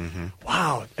correct. Mm-hmm.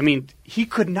 Wow. I mean, he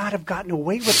could not have gotten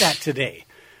away with that today.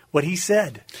 What he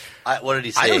said. What did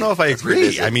he say? I don't know if I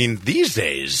agree. I mean, these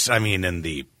days, in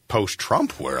the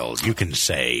post-Trump world, you can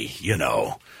say,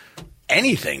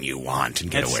 anything you want and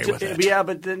get away with it. Yeah,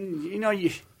 but then,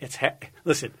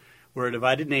 listen, we're a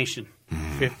divided nation.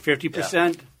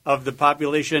 50% of the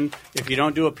population, if you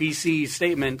don't do a PC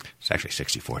statement. It's actually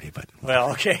 60-40, but.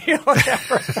 Well, okay.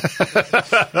 Whatever.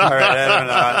 All right, I don't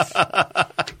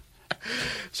know.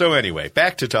 So anyway,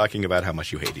 back to talking about how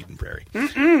much you hate Eden Prairie.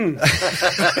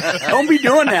 Don't be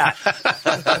doing that.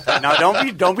 Now,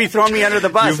 don't be throwing me under the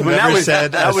bus. You've never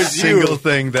said a single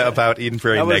thing about Eden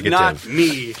Prairie that was negative. Not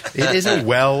me. It is a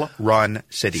well-run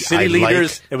city. City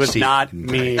leaders, it was not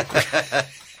me.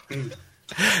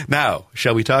 Now,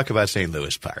 shall we talk about St.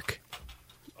 Louis Park?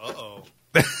 Uh-oh.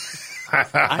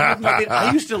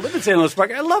 I used to live in St. Louis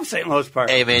Park. I love St. Louis Park.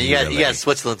 Hey, man, you got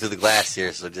Switzerland through the glass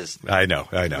here, so just... I know.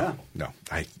 Yeah. No,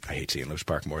 I hate St. Louis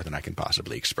Park more than I can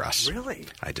possibly express. Really?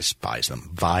 I despise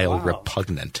them. Vile,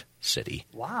 repugnant city.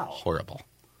 Wow. Horrible.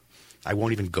 I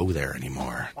won't even go there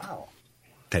anymore. Wow.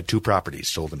 Had 2 properties,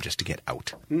 sold them just to get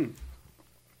out.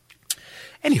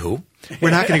 Anywho,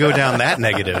 we're not going to go down that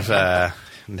negative,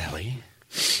 Nellie.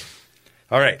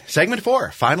 All right, segment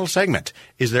 4, final segment.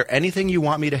 Is there anything you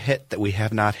want me to hit that we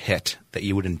have not hit that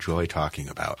you would enjoy talking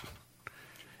about?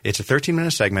 It's a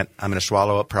 13-minute segment. I'm going to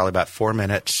swallow up probably about 4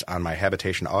 minutes on my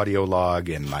habitation audio log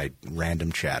and my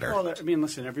random chatter. Well,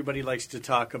 listen, everybody likes to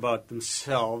talk about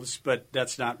themselves, but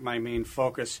that's not my main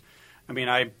focus. I'm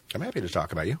happy to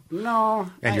talk about you. No.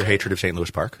 And your hatred of St.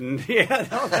 Louis Park. Yeah,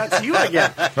 no, that's you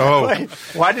again. Oh.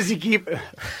 Why does he keep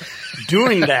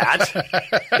doing that?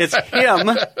 It's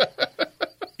him.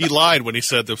 He lied when he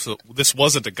said this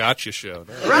wasn't a gotcha show.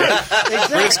 No. Right,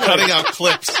 exactly. We're just cutting out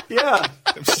clips. Yeah.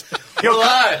 We're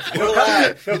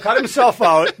live. He'll cut himself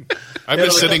out. I've been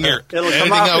sitting here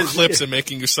editing out clips and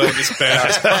making you sound as bad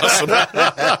as possible.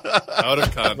 Out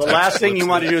of context. The last thing you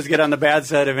want to do is get on the bad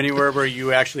side of anywhere where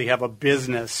you actually have a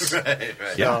business. Right.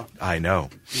 Yeah, I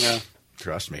know. Yeah.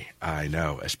 Trust me, I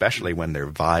know. Especially when they're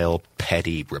vile,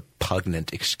 petty,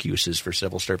 repugnant excuses for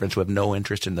civil servants who have no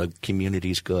interest in the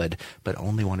community's good, but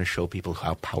only want to show people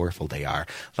how powerful they are,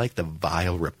 like the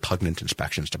vile, repugnant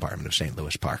inspections department of St.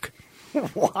 Louis Park.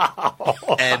 Wow.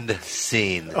 End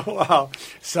scene. Wow.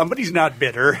 Somebody's not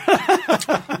bitter.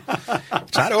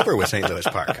 It's not over with St. Louis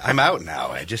Park. I'm out now.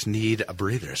 I just need a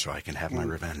breather so I can have my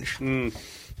revenge.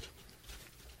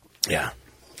 Yeah.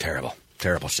 Terrible.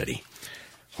 Terrible city.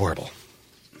 Horrible.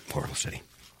 Horrible city.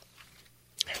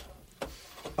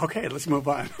 Okay, let's move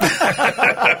on. Isn't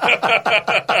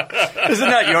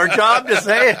that your job to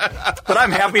say? But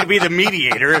I'm happy to be the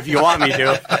mediator if you want me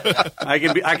to. I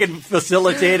can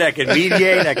facilitate, I can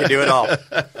mediate, I can do it all.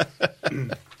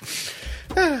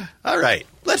 All right.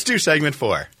 Let's do segment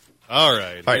 4. All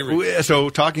right. All right. So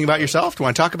talking about yourself, do we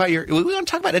want to talk about we want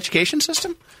to talk about education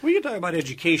system? We can talk about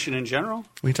education in general.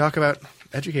 We talk about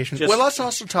education. Just- well, let's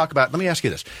also talk about, let me ask you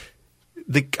this.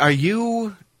 Are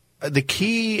you the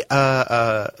key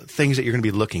things that you're going to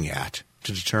be looking at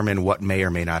to determine what may or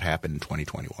may not happen in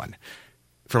 2021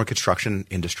 from a construction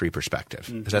industry perspective?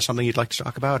 Mm-hmm. Is that something you'd like to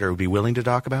talk about or would be willing to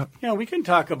talk about? Yeah, we can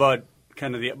talk about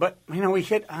kind of but we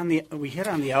hit on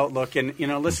the outlook and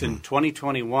listen,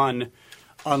 2021,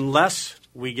 unless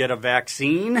we get a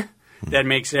vaccine that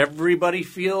makes everybody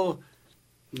feel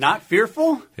not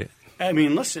fearful. Yeah.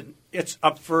 Listen, it's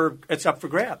up for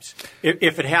grabs.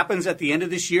 If it happens at the end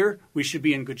of this year, we should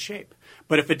be in good shape.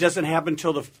 But if it doesn't happen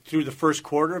through the first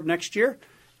quarter of next year,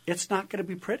 it's not going to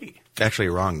be pretty. Actually,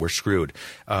 you're wrong. We're screwed.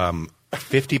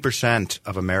 50%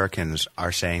 of Americans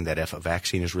are saying that if a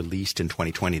vaccine is released in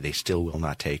 2020, they still will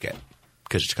not take it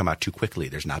because it's come out too quickly.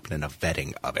 There's not been enough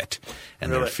vetting of it.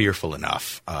 And Really? they're fearful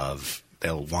enough of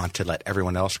they'll want to let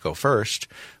everyone else go first.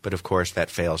 But, of course, that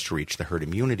fails to reach the herd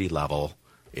immunity level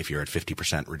if you're at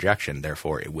 50% rejection.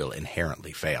 Therefore, it will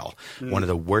inherently fail. One of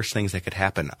the worst things that could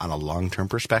happen on a long-term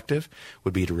perspective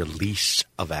would be to release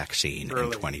a vaccine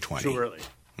in 2020. Too early.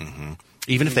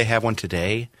 Even if they have one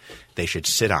today, they should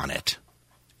sit on it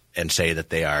and say that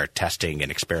they are testing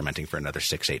and experimenting for another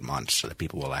 6-8 months so that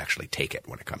people will actually take it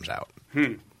when it comes out.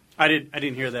 I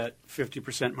didn't hear that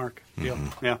 50% mark deal.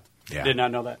 Yeah. Did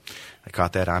not know that. I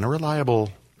caught that on a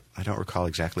reliable – I don't recall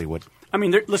exactly what – I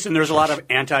mean, listen, there's a lot of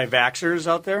anti-vaxxers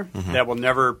out there that will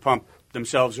never pump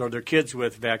themselves or their kids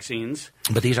with vaccines.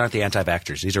 But these aren't the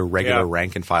anti-vaxxers. These are regular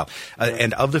rank and file.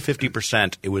 And of the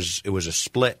 50%, it was a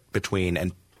split between –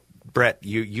 and Brett,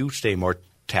 you stay more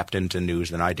tapped into news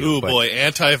than I do. Ooh, boy,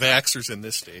 anti-vaxxers in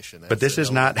this station. But this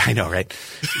is not – I know, right?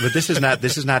 But this is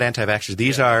not anti-vaxxers.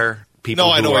 These are people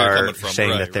I know who where you're are coming from. saying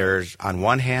Right, that there's – on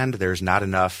one hand, there's not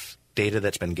enough data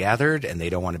that's been gathered, and they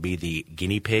don't want to be the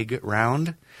guinea pig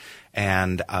round.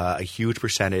 And a huge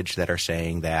percentage that are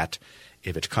saying that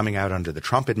if it's coming out under the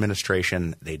Trump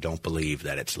administration, they don't believe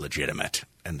that it's legitimate,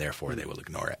 and therefore they will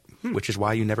ignore it, which is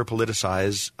why you never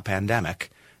politicize a pandemic,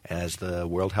 as the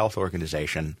World Health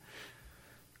Organization,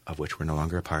 of which we're no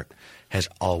longer a part, has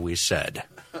always said.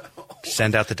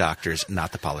 Send out the doctors,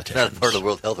 not the politicians. Not part of the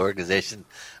World Health Organization.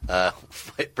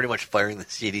 Pretty much firing the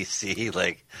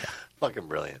CDC. Fucking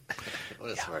brilliant. What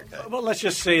a smart guy. Well, let's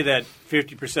just say that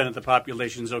 50% of the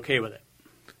population is okay with it.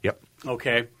 Yep.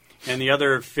 Okay. And the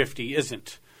other 50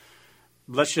 isn't.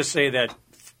 Let's just say that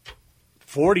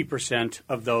 40%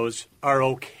 of those are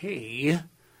okay.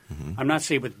 I'm not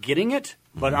saying with getting it,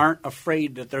 but aren't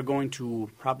afraid that they're going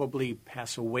to probably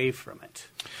pass away from it.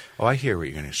 Oh, I hear where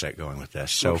you're going to start going with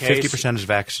this. So Okay, 50% is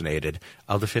vaccinated.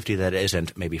 Of the 50 that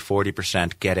isn't, maybe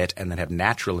 40% get it and then have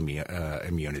natural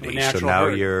immunity. A natural so now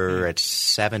herd. you're at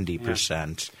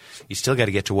 70%. You still got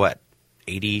to get to what?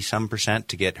 80-some%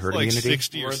 to get herd like immunity?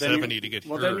 60 or Well, then you're- 70 to get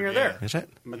well, herd. then you're there. Is it?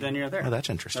 But then you're there. Oh, that's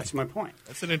interesting. That's my point.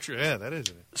 That's an interesting. Yeah, that is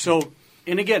it. So,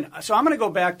 and again, so I'm going to go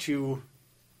back to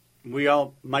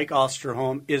Mike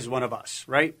Osterholm is one of us,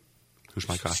 right? Who's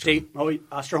Mike Osterholm? State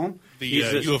Osterholm? The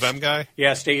He's U of M guy?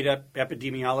 Yeah, state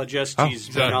epidemiologist. Oh. He's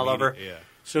been all over. Yeah.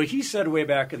 So he said way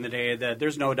back in the day that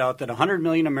there's no doubt that 100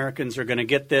 million Americans are going to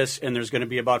get this, and there's going to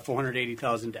be about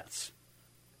 480,000 deaths.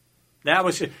 That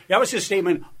was his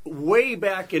statement way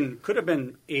back in, could have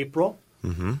been April.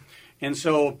 Mm-hmm. And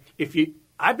so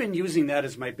I've been using that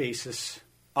as my basis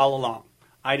all along.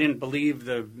 I didn't believe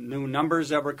the new numbers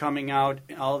that were coming out,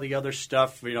 all the other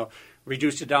stuff,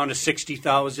 reduced it down to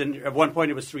 60,000. At one point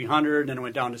it was 300, and then it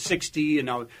went down to 60, and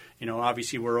now,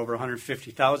 obviously we're over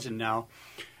 150,000 now.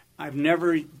 I've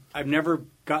never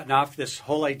gotten off this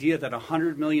whole idea that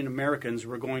 100 million Americans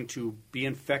were going to be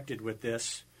infected with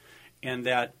this, and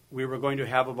that we were going to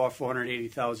have about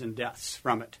 480,000 deaths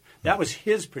from it. That was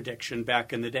his prediction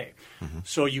back in the day. Mm-hmm.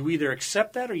 So you either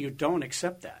accept that or you don't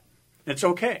accept that. It's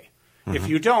okay. Mm-hmm. If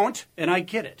you don't, and I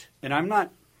get it, and I'm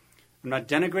not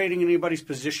denigrating anybody's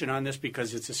position on this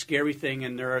because it's a scary thing,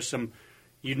 and there are some,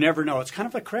 you never know. It's kind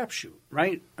of a crapshoot,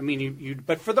 right? I mean,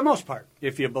 but for the most part,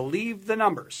 if you believe the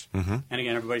numbers, and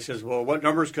again, everybody says, well, what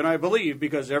numbers can I believe?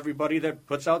 Because everybody that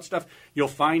puts out stuff, you'll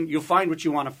find what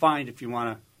you want to find if you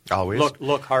want to always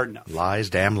look hard enough. Lies,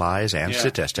 damn lies, and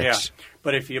statistics. Yeah.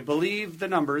 But if you believe the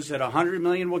numbers that 100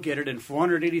 million will get it and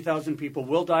 480,000 people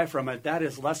will die from it, that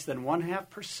is less than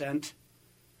 0.5%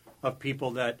 of people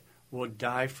that would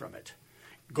die from it.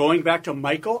 Going back to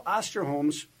Michael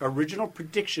Osterholm's original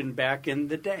prediction back in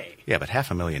the day. Yeah, but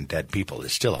 500,000 dead people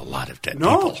is still a lot of dead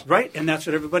No, people. right? And that's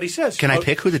what everybody says. Can I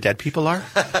pick who the dead people are?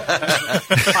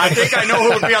 I think I know who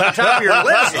would be on the top of your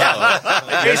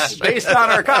list, based on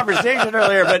our conversation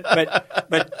earlier.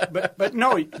 But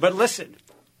no. But listen.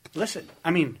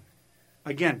 I mean,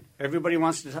 again, everybody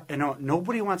wants to.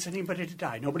 Nobody wants anybody to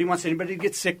die. Nobody wants anybody to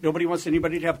get sick. Nobody wants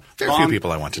anybody to have. There are a few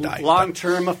people I want to die.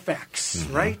 Long-term effects,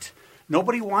 right?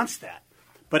 Nobody wants that.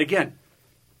 But again,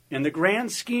 in the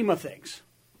grand scheme of things,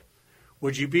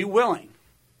 would you be willing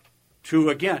to,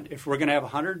 again, if we're going to have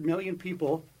 100 million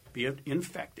people be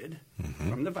infected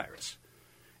from the virus,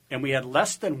 and we had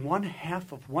less than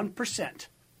 0.5%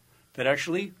 that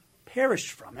actually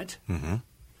perished from it,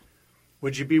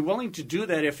 would you be willing to do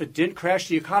that if it didn't crash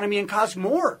the economy and cause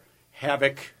more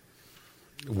havoc?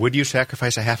 Would you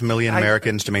sacrifice 500,000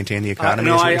 Americans to maintain the economy?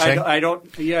 No, is what you're saying? I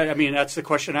don't. Yeah, I mean, that's the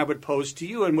question I would pose to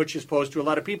you, and which is posed to a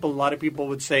lot of people. A lot of people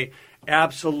would say,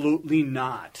 absolutely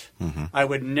not. I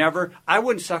would never. I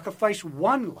wouldn't sacrifice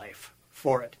one life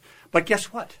for it. But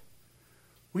guess what?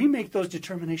 We make those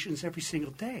determinations every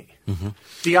single day. Mm-hmm.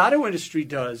 The auto industry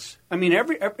does. I mean,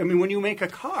 when you make a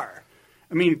car,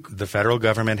 the federal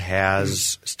government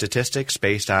has statistics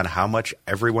based on how much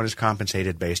everyone is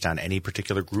compensated based on any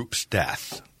particular group's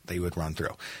death they would run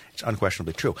through. It's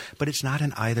unquestionably true. But it's not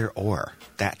an either-or.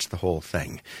 That's the whole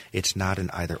thing. It's not an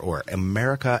either-or.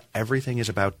 America, everything is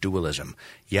about dualism.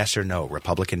 Yes or no,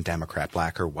 Republican, Democrat,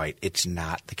 black or white. It's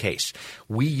not the case.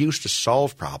 We used to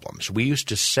solve problems. We used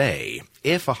to say,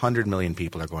 if 100 million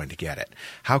people are going to get it,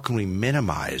 how can we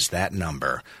minimize that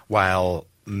number while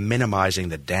minimizing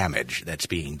the damage that's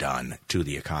being done to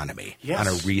the economy on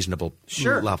a reasonable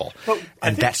level?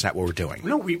 And that's not what we're doing.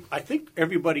 No, I think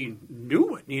everybody knew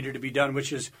what needed to be done,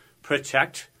 which is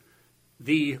protect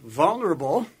the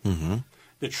vulnerable,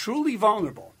 the truly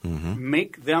vulnerable.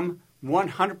 Make them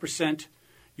 100%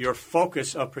 your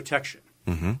focus of protection.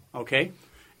 Okay?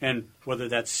 And whether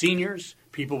that's seniors,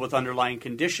 people with underlying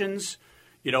conditions,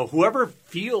 whoever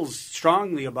feels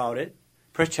strongly about it,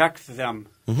 protect them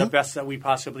the best that we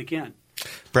possibly can.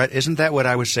 Brett, isn't that what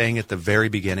I was saying at the very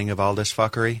beginning of all this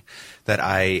fuckery? That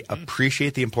I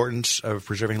appreciate the importance of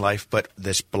preserving life, but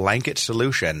this blanket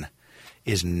solution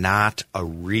is not a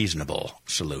reasonable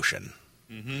solution.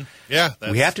 Yeah.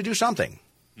 We have to do something.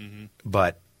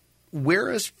 But we're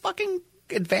a fucking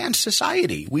advanced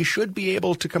society. We should be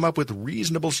able to come up with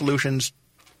reasonable solutions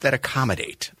that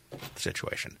accommodate the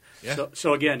situation. Yeah.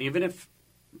 So again, even if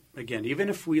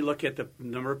we look at the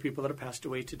number of people that have passed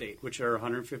away to date, which are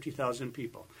 150,000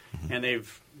 people, and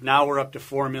now we're up to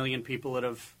 4 million people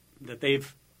that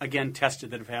they've again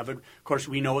tested that have it. Of course,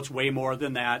 we know it's way more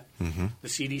than that. The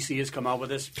CDC has come out with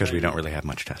this because we don't really have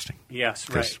much testing. Yes,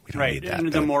 right. We don't need that.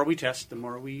 And the more we test, the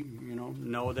more we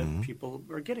know that people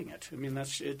are getting it. I mean,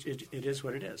 that's it. It is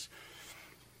what it is.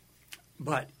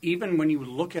 But even when you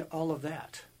look at all of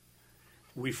that,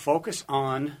 we focus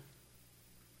on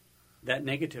that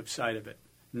negative side of it,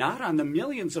 not on the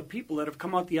millions of people that have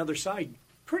come out the other side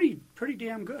pretty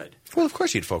damn good. Well, of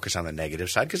course you'd focus on the negative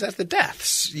side because that's the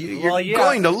deaths. You're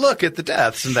going to look at the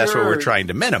deaths, and that's what we're trying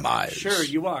to minimize. Sure,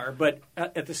 you are. But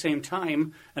at the same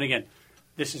time, and again,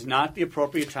 this is not the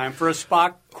appropriate time for a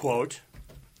Spock quote.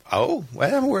 Oh,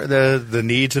 well, the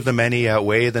needs of the many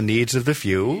outweigh the needs of the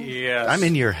few. Yes. I'm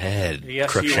in your head, yes,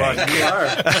 Crookshank. You are.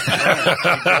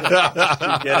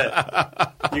 You get it.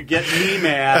 You get me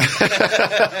mad.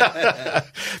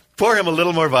 Pour him a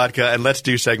little more vodka, and let's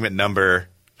do segment number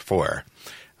 4.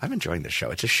 I'm enjoying this show.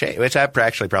 It's a shame. It's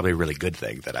actually probably a really good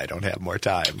thing that I don't have more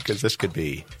time, because this could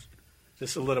be...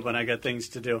 Just a little bit. I got things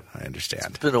to do. I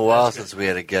understand. It's been a while since we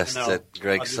had a guest that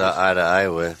Greg saw eye to eye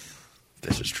with.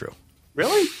 This is true.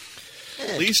 Really?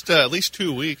 At least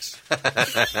 2 weeks.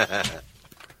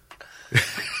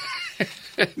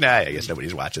 Nah, I guess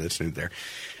nobody's watching this through there.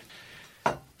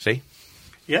 See?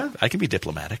 Yeah. I can be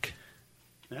diplomatic.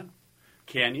 Yeah.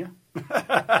 Can you?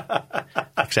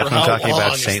 Except when I'm talking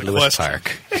about St. Louis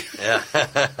Park. Yeah.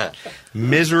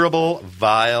 Miserable,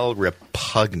 vile,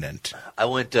 repugnant. I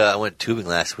went tubing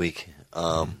last week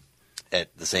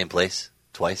at the same place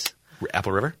twice.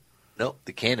 Apple River? No,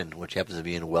 the Cannon, which happens to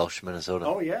be in Welsh, Minnesota.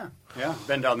 Oh, yeah. Yeah,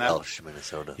 been down that. Welsh,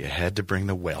 Minnesota. You had to bring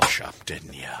the Welsh up,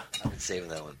 didn't you? I've been saving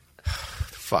that one.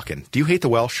 Fucking. Do you hate the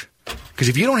Welsh? Because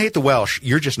if you don't hate the Welsh,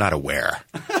 you're just not aware.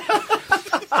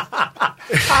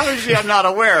 Obviously, I'm not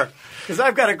aware. Because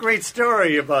I've got a great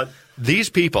story about these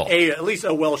people. At least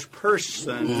a Welsh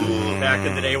person back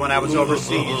in the day when I was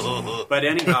overseas. But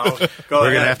anyhow, go We're ahead.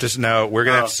 We're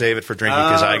gonna have to save it for drinking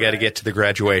because I got to get to the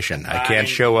graduation. I can't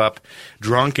show up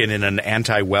drunken in an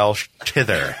anti-Welsh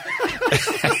tither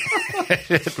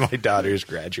at my daughter's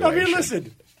graduation. I mean,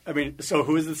 listen. So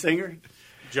who is the singer?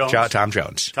 Jones. Tom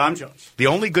Jones. Tom Jones. The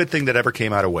only good thing that ever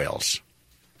came out of Wales.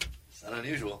 It's not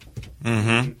unusual.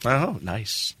 Mm-hmm. Oh,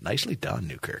 nice. Nicely done,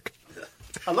 Newkirk.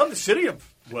 I love the city of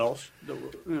Welsh.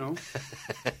 In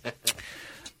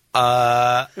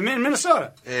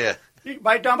Minnesota. Yeah.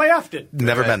 Down by Afton.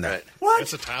 Never been there. Right. What?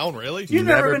 It's a town, really? You've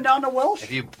never been down to Welsh?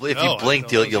 If you No, blinked,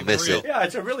 I don't know you'll if miss it's it. Yeah,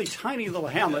 it's a really tiny little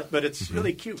hamlet, but it's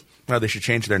really cute. Well, they should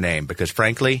change their name because,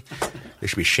 frankly, they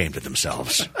should be ashamed of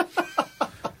themselves.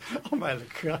 Oh, my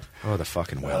God. Oh, the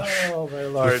fucking Welsh. Oh, my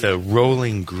Lord. With the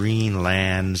rolling green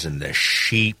lands and the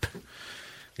sheep.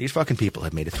 These fucking people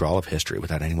have made it through all of history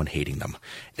without anyone hating them.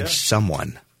 And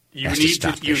someone has to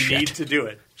stop this shit. You need to do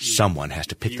it. Someone has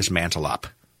to pick this mantle up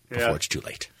before it's too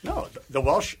late. No, the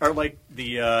Welsh are like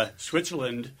the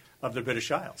Switzerland of the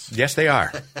British Isles. Yes, they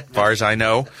are, as far as I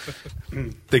know,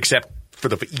 except for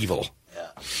the evil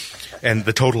and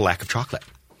the total lack of chocolate.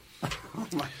 Oh,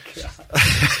 my God.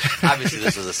 Obviously,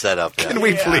 this was a setup. Yeah. Can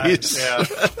we please? Yeah.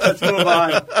 Let's move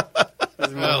on.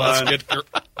 Well,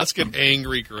 let's get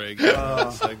angry, Greg.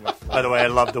 Segment. By the way, I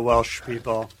love the Welsh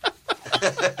people.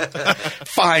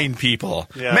 Fine people.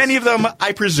 Yes. Many of them,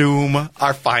 I presume,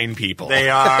 are fine people. They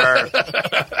are.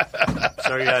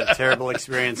 So you had a terrible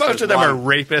experience. Most of them are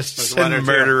rapists and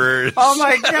murderers. Oh,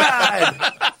 my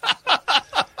God.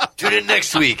 Tune in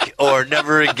next week or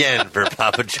never again for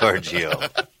Papa Giorgio.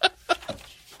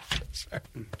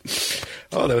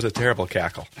 Oh, that was a terrible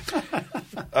cackle.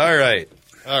 All right.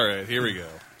 All right, here we go.